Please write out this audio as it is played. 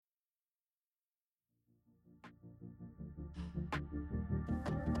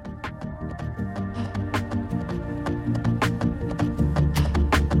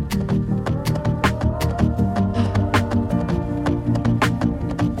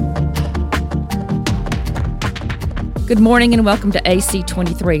Good morning and welcome to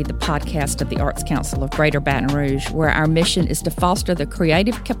AC23, the podcast of the Arts Council of Greater Baton Rouge, where our mission is to foster the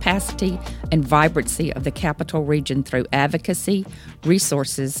creative capacity and vibrancy of the Capital Region through advocacy,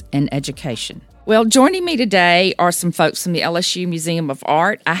 resources, and education. Well, joining me today are some folks from the LSU Museum of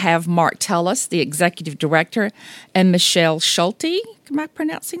Art. I have Mark Tullos, the Executive Director, and Michelle Schulte. Am I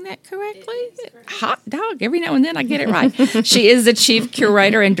pronouncing that correctly? Hot dog. Every now and then I get it right. She is the Chief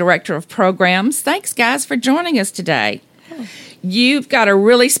Curator and Director of Programs. Thanks, guys, for joining us today. You've got a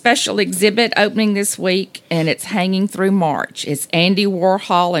really special exhibit opening this week, and it's hanging through March. It's Andy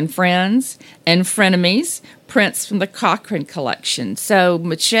Warhol and Friends and Frenemies, prints from the Cochran Collection. So,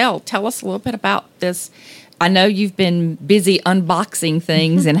 Michelle, tell us a little bit about this. I know you've been busy unboxing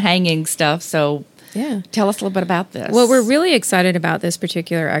things and hanging stuff, so tell us a little bit about this. Well, we're really excited about this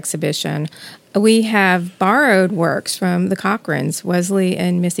particular exhibition. We have borrowed works from the Cochrans, Wesley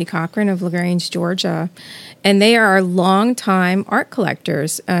and Missy Cochran of LaGrange, Georgia, and they are longtime art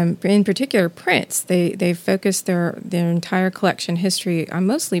collectors, in particular prints. They focused their entire collection history on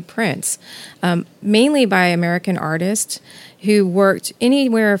mostly prints, mainly by American artists who worked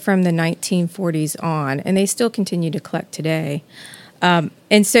anywhere from the 1940s on, and they still continue to collect today.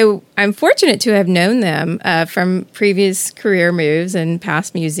 And so I'm fortunate to have known them from previous career moves and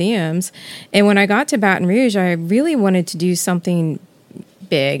past museums. And when I got to Baton Rouge, I really wanted to do something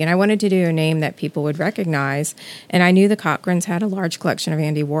big, and I wanted to do a name that people would recognize. And I knew the Cochrans had a large collection of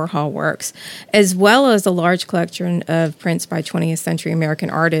Andy Warhol works, as well as a large collection of prints by 20th century American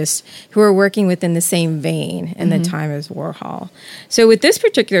artists who are working within the same vein in the time as Warhol. So with this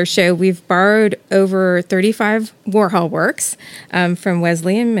particular show, we've borrowed over 35 Warhol works from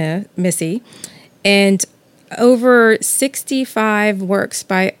Wesley and Missy, and over 65 works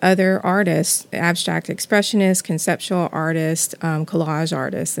by other artists, abstract expressionists, conceptual artists, collage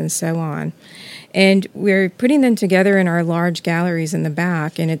artists, and so on. And we're putting them together in our large galleries in the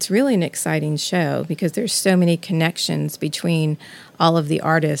back, and it's really an exciting show because there's so many connections between all of the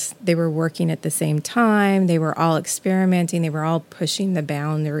artists. They were working at the same time, they were all experimenting, they were all pushing the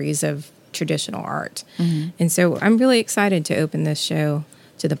boundaries of traditional art. And so I'm really excited to open this show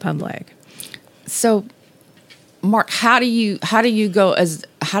to the public. So, Mark, how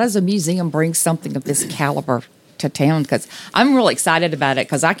does a museum bring something of this caliber to town? Because I'm really excited about it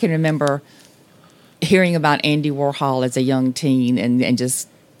because I can remember hearing about Andy Warhol as a young teen and just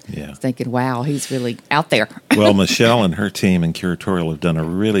thinking, wow, he's really out there. Well, Michelle and her team in Curatorial have done a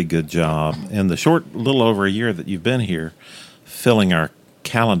really good job in the short little over a year that you've been here, filling our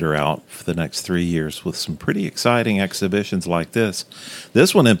calendar out for the next 3 years with some pretty exciting exhibitions like this.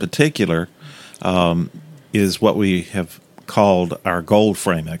 This one in particular is what we have called our Gold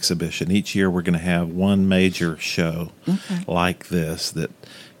Frame exhibition. Each year we're going to have one major show like this that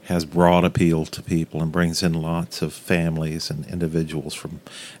has broad appeal to people and brings in lots of families and individuals from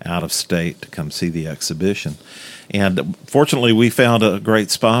out of state to come see the exhibition. And fortunately, we found a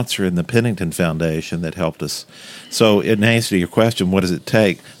great sponsor in the Pennington Foundation that helped us. So in answer to your question, what does it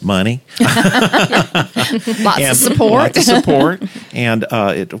take? Money. Lots of support. Lots of support. And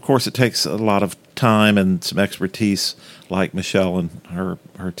of course, it takes a lot of time and some expertise like Michelle and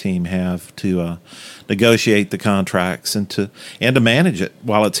her team have to negotiate the contracts and to manage it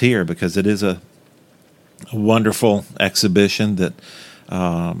while it's here, because it is a wonderful exhibition that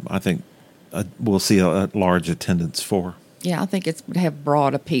I think we'll see a large attendance for. Yeah, I think it's would have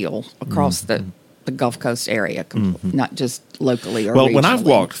broad appeal across the Gulf Coast area, not just locally or regionally. When I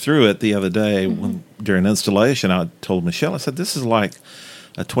walked through it the other day during installation, I told Michelle, I said, this is like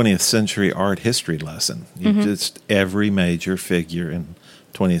a 20th century art history lesson. Just every major figure in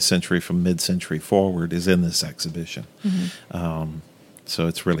 20th century from mid-century forward is in this exhibition. So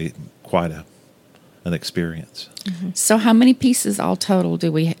it's really quite an experience. So how many pieces all total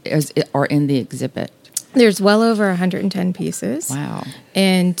are in the exhibit? There's well over 110 pieces. Wow.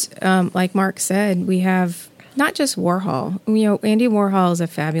 And like Mark said, we have not just Warhol. You know, Andy Warhol is a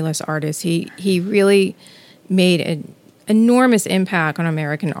fabulous artist. He really made an enormous impact on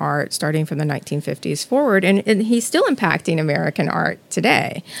American art starting from the 1950s forward, and he's still impacting American art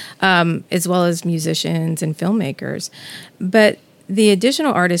today, as well as musicians and filmmakers. But the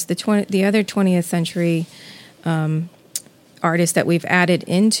additional artists, the other 20th century artists that we've added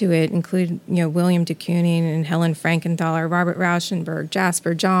into it include, William de Kooning and Helen Frankenthaler, Robert Rauschenberg,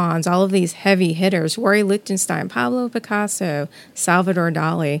 Jasper Johns, all of these heavy hitters, Rory Lichtenstein, Pablo Picasso, Salvador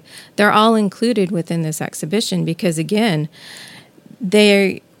Dali. They're all included within this exhibition because, again,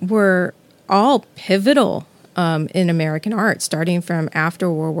 they were all pivotal in American art, starting from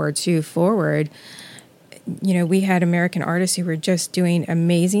after World War II forward. we had American artists who were just doing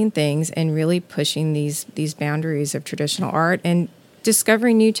amazing things and really pushing these boundaries of traditional art and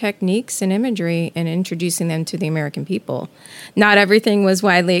discovering new techniques and imagery and introducing them to the American people. Not everything was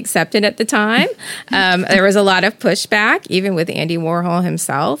widely accepted at the time. There was a lot of pushback, even with Andy Warhol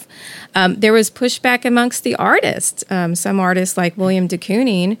himself. There was pushback amongst the artists. Some artists like William de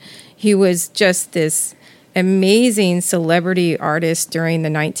Kooning, he was just this amazing celebrity artist during the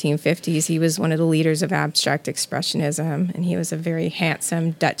 1950s. He was one of the leaders of abstract expressionism, and he was a very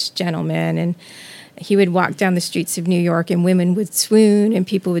handsome Dutch gentleman, and he would walk down the streets of New York and women would swoon and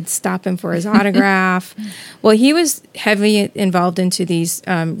people would stop him for his autograph. Well, he was heavily involved into these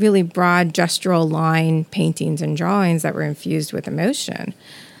really broad gestural line paintings and drawings that were infused with emotion.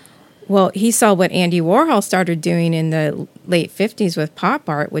 Well, he saw what Andy Warhol started doing in the late 50s with pop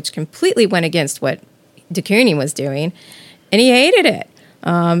art, which completely went against what de Kooning was doing, and he hated it.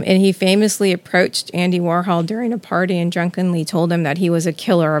 And he famously approached Andy Warhol during a party and drunkenly told him that he was a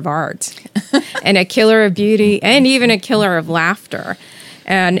killer of art and a killer of beauty and even a killer of laughter.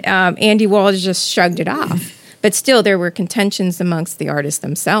 And Andy Warhol just shrugged it off. But still, there were contentions amongst the artists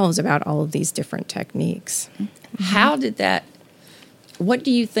themselves about all of these different techniques. How did that, what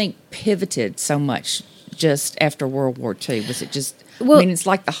do you think pivoted so much just after World War II? Was it just, it's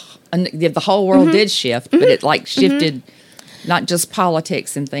like the whole world did shift, but it like shifted not just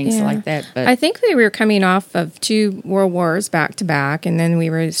politics and things like that. But I think we were coming off of 2 world wars back to back, and then we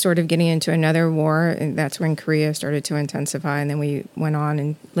were sort of getting into another war, and that's when Korea started to intensify, and then we went on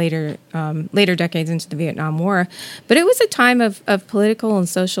in later decades into the Vietnam War. But it was a time of political and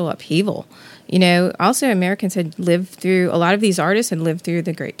social upheaval. Also Americans had lived through, a lot of these artists had lived through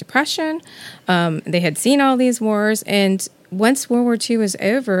the Great Depression. They had seen all these wars, and once World War II was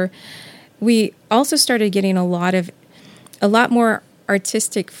over, we also started getting a lot more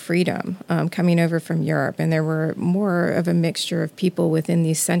artistic freedom coming over from Europe, and there were more of a mixture of people within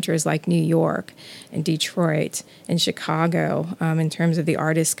these centers like New York and Detroit and Chicago in terms of the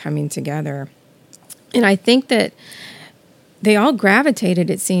artists coming together. And I think that they all gravitated,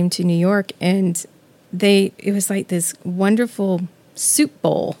 it seemed, to New York, and it was like this wonderful soup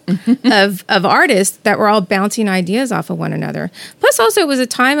bowl of artists that were all bouncing ideas off of one another. Plus, also, it was a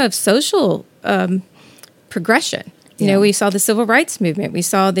time of social progression. We saw the civil rights movement. We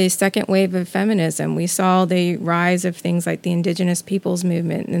saw the second wave of feminism. We saw the rise of things like the indigenous peoples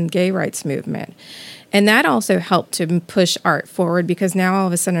movement and gay rights movement. And that also helped to push art forward, because now all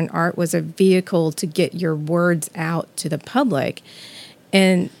of a sudden art was a vehicle to get your words out to the public.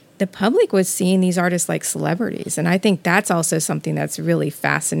 And the public was seeing these artists like celebrities. And I think that's also something that's really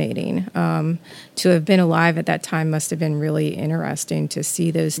fascinating. To have been alive at that time must have been really interesting to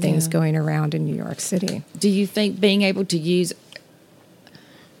see those things going around in New York City. Do you think being able to use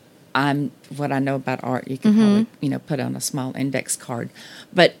what I know about art, you can probably put on a small index card,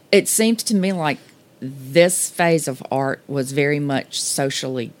 but it seems to me like this phase of art was very much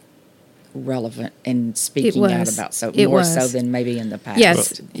socially relevant and speaking out about so than maybe in the past.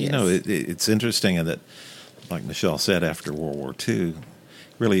 Yes. Well, it's interesting in that, like Michelle said, after World War II,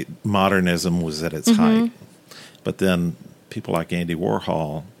 really modernism was at its height. But then people like Andy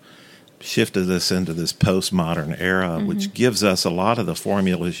Warhol shifted us into this postmodern era, which gives us a lot of the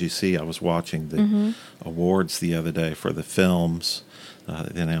formulas you see. I was watching the awards the other day for the films,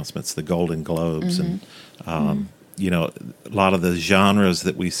 the announcements, the Golden Globes, and a lot of the genres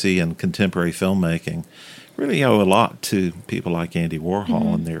that we see in contemporary filmmaking really owe a lot to people like Andy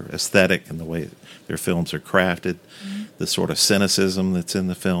Warhol and their aesthetic and the way their films are crafted. The sort of cynicism that's in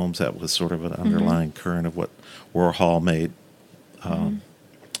the films, that was sort of an underlying current of what Warhol made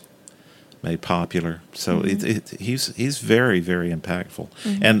popular. So he's very, very impactful.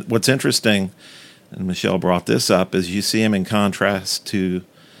 And what's interesting, and Michelle brought this up, is you see him in contrast to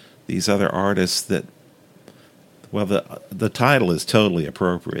these other artists that, well, the title is totally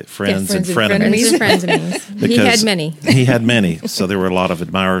appropriate. Friends and Frenemies. He had many. He had many. So there were a lot of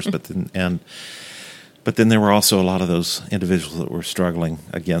admirers, but then there were also a lot of those individuals that were struggling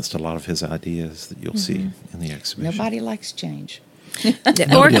against a lot of his ideas that you'll see in the exhibition. Nobody likes change.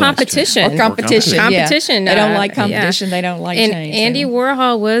 Or competition. Or competition. Competition. They don't like competition. They don't like change. And Andy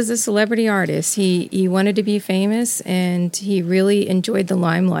Warhol was a celebrity artist. He wanted to be famous, and he really enjoyed the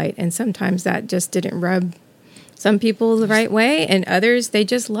limelight. And sometimes that just didn't rub some people the right way, and others, they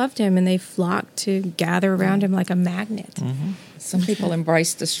just loved him, and they flocked to gather around him like a magnet. Some people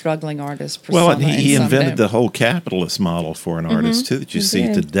embraced the struggling artist persona. Well, and he invented the whole capitalist model for an artist, too, that you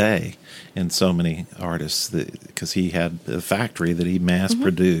see today in so many artists, because he had a factory that he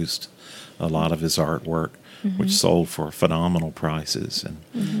mass-produced a lot of his artwork. which sold for phenomenal prices,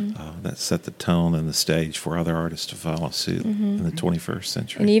 and that set the tone and the stage for other artists to follow suit in the 21st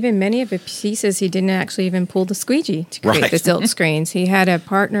century. And even many of the pieces, he didn't actually even pull the squeegee to create the silk screens. He had a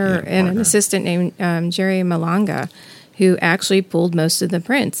partner and an assistant named Jerry Malanga, who actually pulled most of the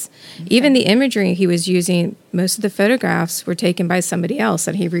prints. Okay. Even the imagery he was using, most of the photographs were taken by somebody else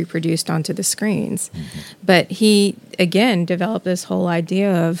that he reproduced onto the screens. But he, again, developed this whole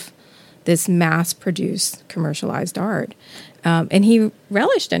idea of this mass-produced, commercialized art. And he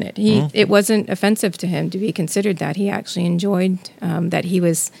relished in it. It wasn't offensive to him to be considered that. He actually enjoyed that he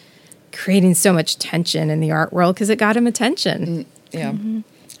was creating so much tension in the art world because it got him attention.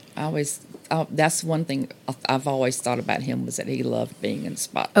 That's one thing I've always thought about him, was that he loved being in the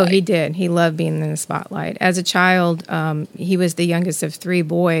spotlight. Oh, he did. He loved being in the spotlight. As a child, he was the youngest of 3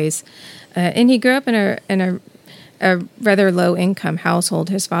 boys, and he grew up in a rather low-income household.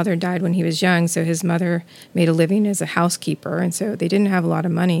 His father died when he was young, so his mother made a living as a housekeeper, and so they didn't have a lot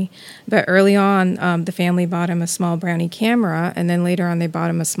of money. But early on, the family bought him a small Brownie camera, and then later on they bought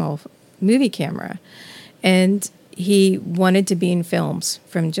him a small movie camera. And he wanted to be in films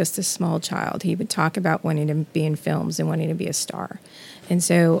from just a small child. He would talk about wanting to be in films and wanting to be a star. And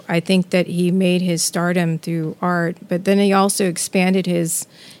so I think that he made his stardom through art, but then he also expanded his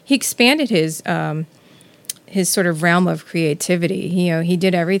sort of realm of creativity. He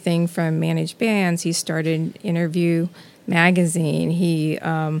did everything from manage bands. He started Interview magazine. He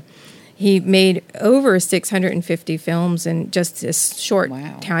made over 650 films in just a short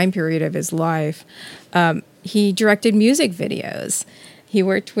time period of his life. He directed music videos. He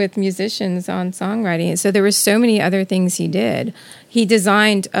worked with musicians on songwriting. So there were so many other things he did. He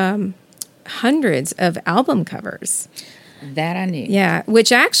designed hundreds of album covers. That I knew. Yeah,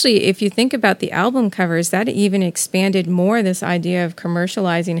 which actually, if you think about the album covers, that even expanded more this idea of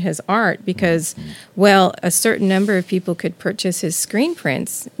commercializing his art because, well, a certain number of people could purchase his screen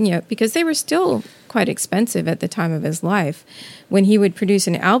prints, because they were still quite expensive at the time of his life. When he would produce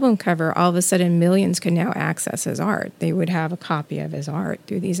an album cover, all of a sudden millions could now access his art. They would have a copy of his art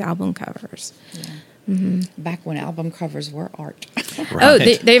through these album covers. Yeah. Back when album covers were art. Right. Oh,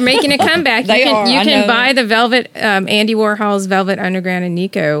 they're making a comeback. You can buy the Velvet, Andy Warhol's Velvet Underground and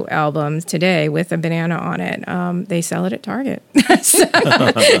Nico albums today with a banana on it. They sell it at Target.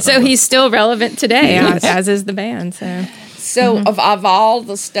 so he's still relevant today, as is the band. So of all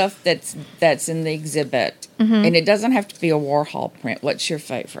the stuff that's in the exhibit, and it doesn't have to be a Warhol print, what's your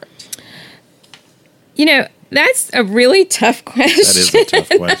favorite? That's a really tough question. That is a tough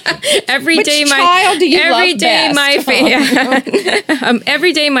question. Which child do you love best?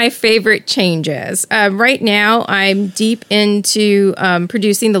 Every day my favorite changes. Right now, I'm deep into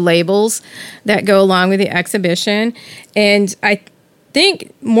producing the labels that go along with the exhibition, and I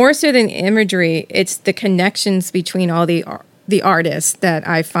think more so than imagery, it's the connections between all the artists that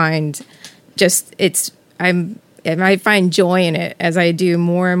I find and I find joy in it as I do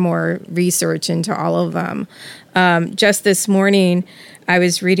more and more research into all of them. Just this morning, I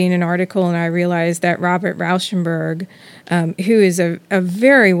was reading an article and I realized that Robert Rauschenberg, who is a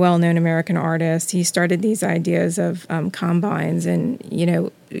very well-known American artist, he started these ideas of combines,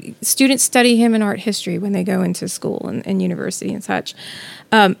 and students study him in art history when they go into school and university and such.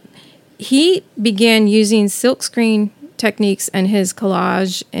 He began using silkscreen techniques and his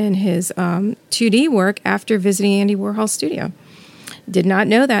collage and his 2D work after visiting Andy Warhol's studio. Did not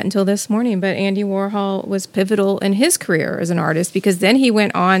know that until this morning, but Andy Warhol was pivotal in his career as an artist because then he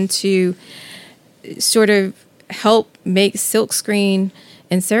went on to sort of help make silkscreen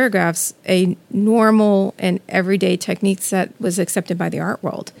and serigraphs a normal and everyday techniques that was accepted by the art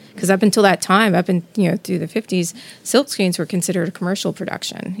world. Because up until that time, through the 50s, silkscreens were considered a commercial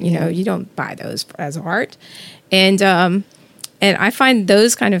production. You don't buy those as art. And I find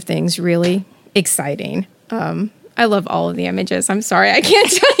those kind of things really exciting. I love all of the images. I'm sorry, I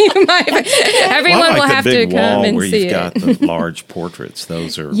can't tell you my. Everyone will have to come and see it. Got the large portraits;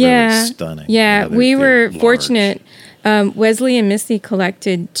 those are really stunning. Yeah, we were fortunate. Wesley and Missy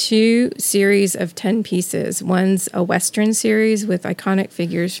collected 2 series of 10 pieces. One's a Western series with iconic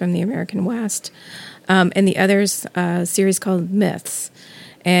figures from the American West, and the other's a series called Myths.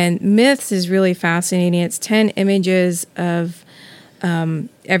 And Myths is really fascinating. It's 10 images of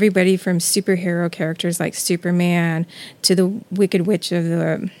everybody from superhero characters like Superman to the Wicked Witch of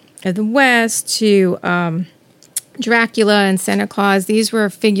the West to Dracula and Santa Claus. These were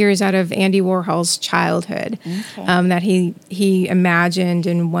figures out of Andy Warhol's childhood that he imagined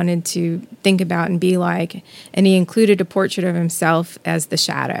and wanted to think about and be like. And he included a portrait of himself as the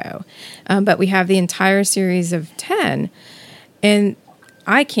shadow. But we have the entire series of 10. And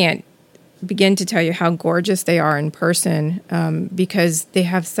I can't begin to tell you how gorgeous they are in person because they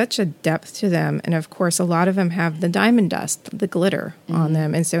have such a depth to them. And of course, a lot of them have the diamond dust, the glitter on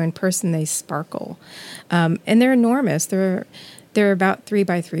them. And so in person, they sparkle. And they're enormous. They're about 3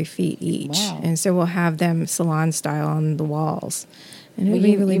 by 3 feet each. Wow. And so we'll have them salon style on the walls. And it'll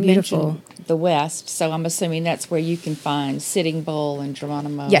be really beautiful. Mentioned the West, so I'm assuming that's where you can find Sitting Bull and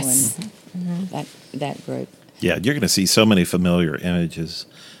Geronimo Yes. and that group. Yeah, you're going to see so many familiar images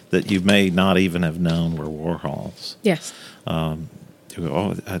that you may not even have known were Warhol's. Yes. I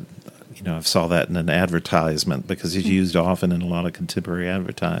saw that in an advertisement because he's used often in a lot of contemporary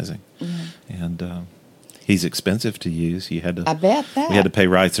advertising. And he's expensive to use. You had to. I bet that. We had to pay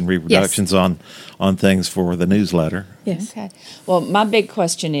rights and reproductions on things for the newsletter. Yes. Okay. Well, my big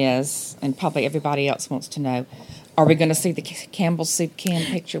question is, and probably everybody else wants to know, are we going to see the Campbell's soup can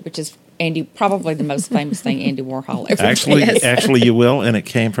picture, which is probably the most famous thing Andy Warhol ever did? Actually, you will, and it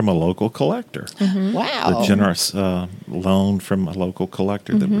came from a local collector. Wow. The generous loan from a local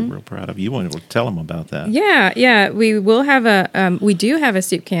collector that we're real proud of. You want to tell them about that? Yeah. We will have we do have a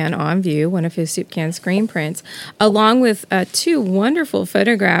soup can on view, one of his soup can screen prints, along with 2 wonderful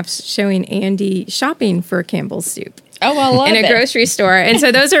photographs showing Andy shopping for Campbell's soup. Oh, I love it. In a grocery store. And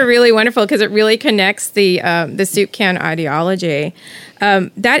so those are really wonderful because it really connects the soup can ideology.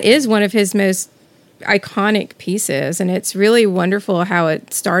 That is one of his most iconic pieces, and it's really wonderful how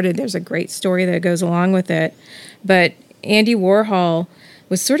it started. There's a great story that goes along with it. But Andy Warhol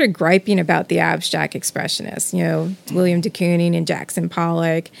was sort of griping about the abstract expressionists, William de Kooning and Jackson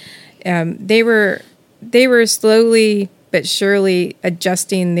Pollock. They were slowly but surely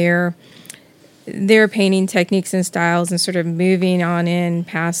adjusting their painting techniques and styles and sort of moving on in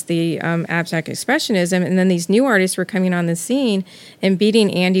past the abstract expressionism. And then these new artists were coming on the scene and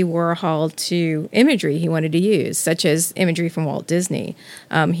beating Andy Warhol to imagery he wanted to use, such as imagery from Walt Disney.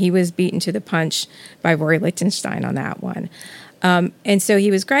 He was beaten to the punch by Rory Lichtenstein on that one. And so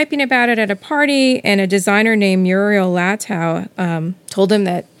he was griping about it at a party, and a designer named Muriel Latow told him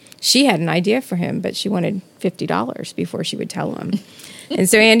that she had an idea for him, but she wanted $50 before she would tell him. And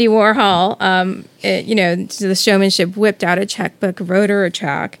so Andy Warhol, the showmanship, whipped out a checkbook, wrote her a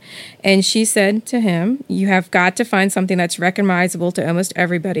check, and she said to him, "You have got to find something that's recognizable to almost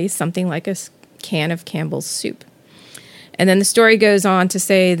everybody, something like a can of Campbell's soup." And then the story goes on to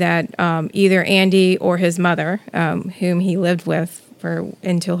say that either Andy or his mother, whom he lived with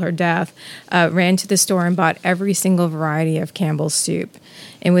until her death, ran to the store and bought every single variety of Campbell's soup.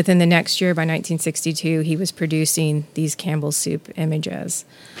 And within the next year, by 1962, he was producing these Campbell's soup images.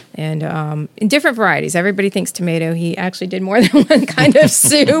 And in different varieties. Everybody thinks tomato. He actually did more than one kind of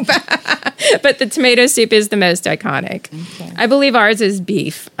soup. But the tomato soup is the most iconic. Okay. I believe ours is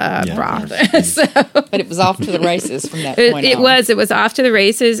beef broth. But it was off to the races from that point on. It was off to the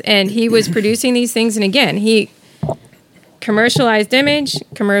races. And he was producing these things. And again, he commercialized image,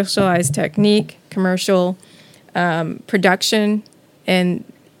 commercialized technique, commercial production, and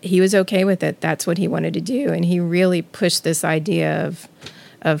he was okay with it. That's what he wanted to do, and he really pushed this idea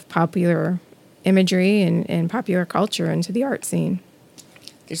of popular imagery and popular culture into the art scene.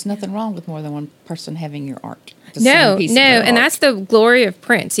 There's nothing wrong with more than one person having your art. No, and that's the glory of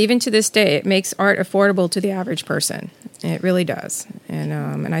prints. Even to this day, it makes art affordable to the average person. It really does,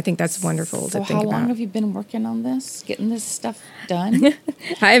 and I think that's wonderful to think about. So how long have you been working on this, getting this stuff done?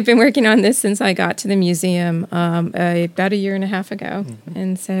 I have been working on this since I got to the museum about 1.5 years ago,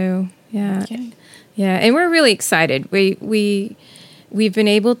 and so yeah, and we're really excited. We've been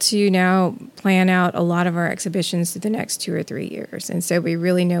able to now plan out a lot of our exhibitions through the next 2 or 3 years, and so we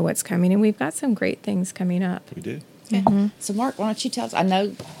really know what's coming, and we've got some great things coming up. We do. Mm-hmm. So, Mark, why don't you tell us? I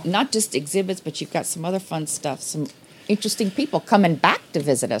know not just exhibits, but you've got some other fun stuff, some interesting people coming back to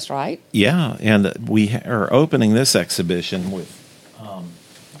visit us, right? Yeah, and we are opening this exhibition with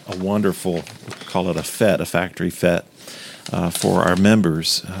a wonderful, we'll call it a factory fete for our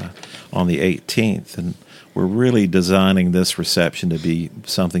members on the 18th, and we're really designing this reception to be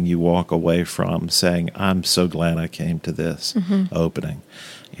something you walk away from saying, I'm so glad I came to this opening.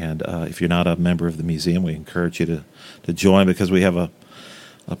 And if you're not a member of the museum, we encourage you to join, because we have a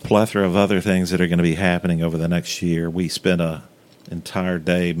plethora of other things that are going to be happening over the next year. We spent an entire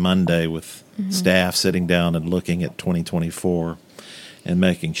day, Monday, with staff sitting down and looking at 2024 and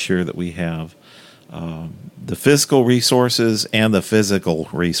making sure that we have the fiscal resources and the physical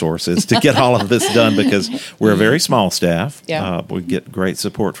resources to get all of this done, because we're a very small staff. Yeah. We get great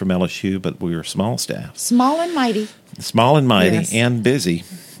support from LSU, but we're a small staff. Small and mighty. Small and mighty, yes. and busy.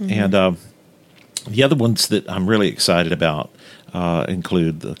 And the other ones that I'm really excited about,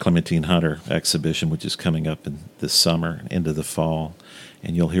 include the Clementine Hunter exhibition, which is coming up in this summer into the fall,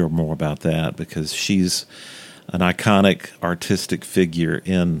 and you'll hear more about that because she's an iconic artistic figure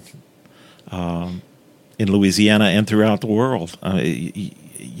in Louisiana and throughout the world.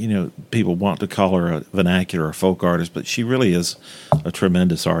 People want to call her a vernacular or folk artist, but she really is a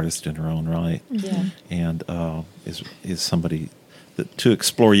tremendous artist in her own right. Yeah. And is somebody that to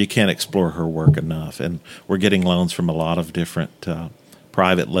explore. You can't explore her work enough. And we're getting loans from a lot of different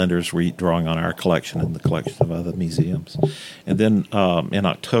private lenders drawing on our collection and the collection of other museums. And then in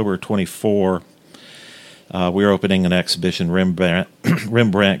October 24, we're opening an exhibition, Rembrandt,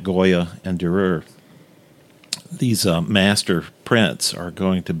 Goya, and Dürer. These master prints are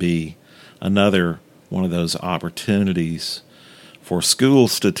going to be another one of those opportunities for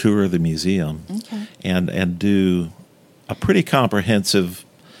schools to tour the museum and do a pretty comprehensive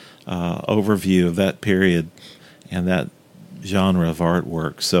overview of that period and that genre of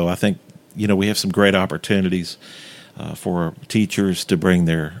artwork. So I think, we have some great opportunities for teachers to bring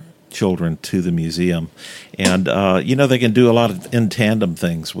their children to the museum. And, they can do a lot of in tandem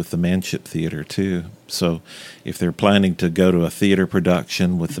things with the Manship Theater, too. So if they're planning to go to a theater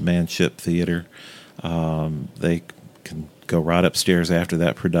production with the Manship Theater, they can go right upstairs after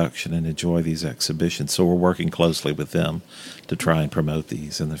that production and enjoy these exhibitions. So we're working closely with them to try and promote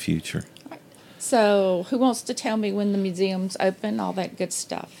these in the future. So who wants to tell me when the museum's open, all that good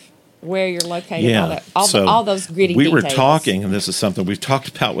stuff? Where you're located, all those gritty details. We were talking, and this is something we've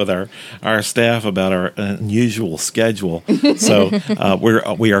talked about with our staff about our unusual schedule. So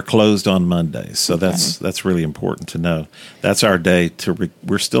we are closed on Mondays, so that's really important to know. That's our day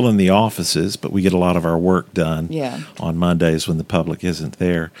we're still in the offices, but we get a lot of our work done on Mondays when the public isn't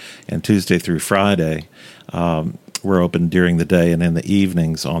there. And Tuesday through Friday, we're open during the day and in the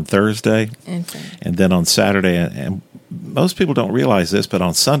evenings on Thursday, and then on Saturday. And most people don't realize this, but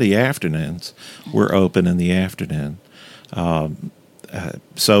on Sunday afternoons, we're open in the afternoon.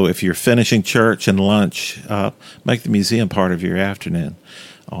 So if you're finishing church and lunch, make the museum part of your afternoon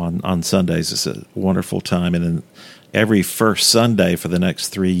on Sundays. It's a wonderful time. And then every first Sunday for the next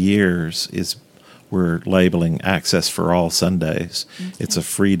 3 years we're labeling Access for All Sundays. It's a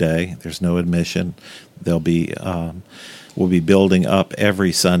free day. There's no admission. There'll be we'll be building up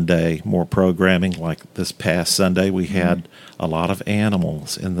every Sunday more programming. Like this past Sunday, we had a lot of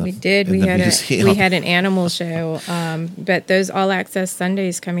animals in the museum. We had an animal show. But those All Access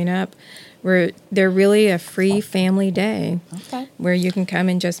Sundays coming up, they're really a free family day where you can come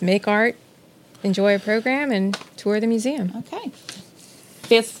and just make art, enjoy a program, and tour the museum. Okay.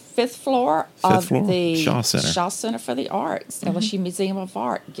 Fifth floor of the Shaw Center for the Arts, LSU Museum of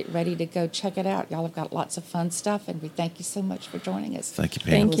Art. Get ready to go check it out. Y'all have got lots of fun stuff, and we thank you so much for joining us. Thank you,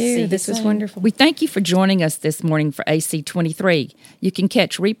 Pam. Thank you. This was wonderful. We thank you for joining us this morning for AC23. You can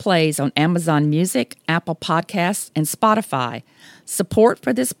catch replays on Amazon Music, Apple Podcasts, and Spotify. Support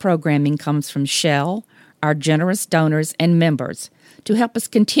for this programming comes from Shell, our generous donors and members. To help us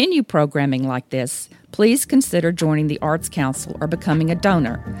continue programming like this, please consider joining the Arts Council or becoming a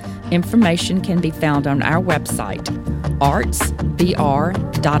donor. Information can be found on our website, artsbr.org.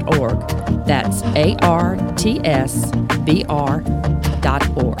 That's artsbr.org.